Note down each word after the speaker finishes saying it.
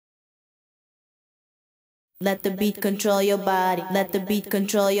Let the beat control your body. Let the beat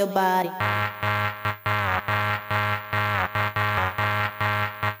control your body.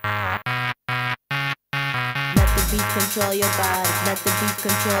 Let the beat control your body. Let the beat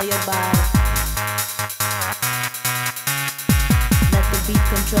control your body. Let the beat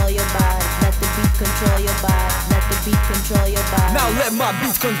control your body. Let the beat control your body. Let the beat control your body. Now let my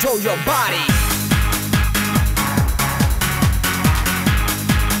beat control your body.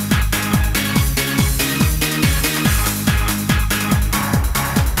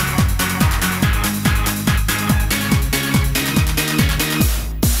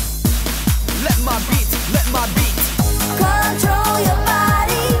 Control your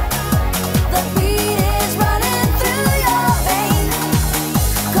body. The beat is running through your veins.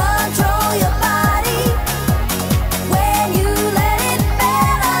 Control your body. When you let it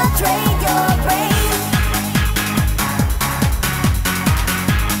penetrate your brain.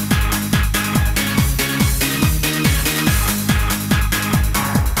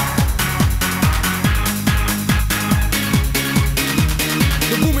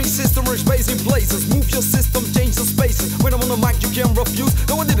 The booming system rings space in places. Move your system, change the spaces. When I'm on the mic, you can't refuse.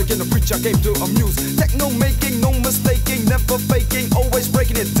 No, I didn't get to preach, I came to amuse. Techno making, no mistaking, never faking, always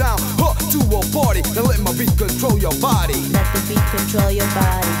breaking it down. Huh, to a party. Now let my beat control your body. Let the beat control your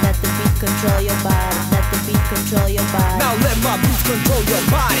body. Let the beat control your body. Let the beat control your body. Now let my beat control your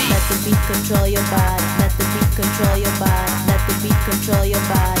body. Let the beat control your body. Let the beat control your body. Let the beat control your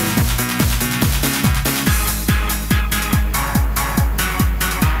body.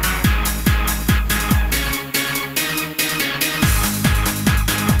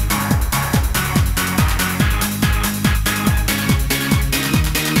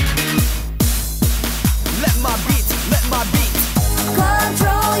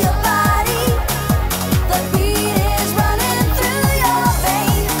 Control your body. The beat is running through your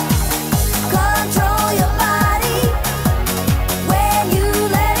veins. Control your body. When you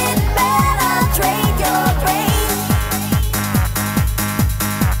let it penetrate your brain.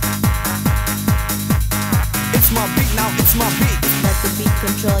 It's my beat now, it's my beat. Let the beat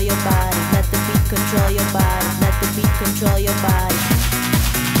control your body. Let the beat control your body. Let the beat control your body.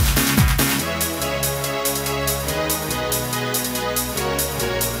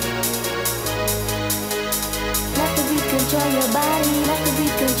 Let the beat control your body. Let the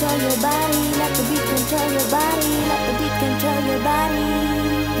beat control your body. Let the beat control your body. Let the beat control your body.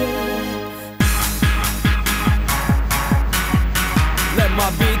 Yeah. Let my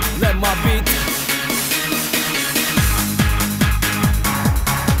beat.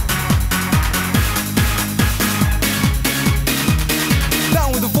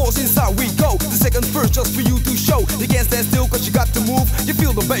 Down with the force, inside we go. The second verse just for you to show. You can't stand still cause you got to move. You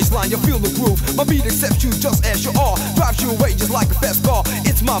feel the bass line, you feel the groove. My beat accepts you just as you are. Drives you away just like a fast car.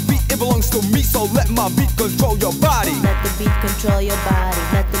 It's my beat, it belongs to me. So let my beat control your body. Let the beat control your body.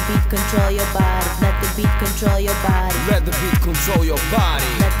 Let the beat control your body. Let the beat control your body. Let the beat control your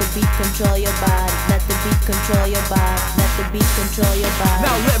body. Let the beat control your body. Let the beat control your body. Let the beat control your body.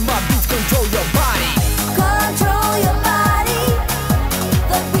 Now let my beat control your body. Control your body.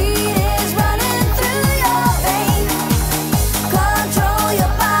 The beat is running through your veins. Control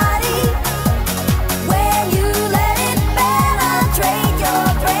your body. When you let it penetrate your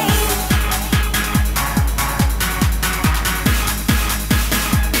brain.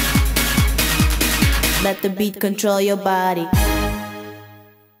 Let the beat control your body.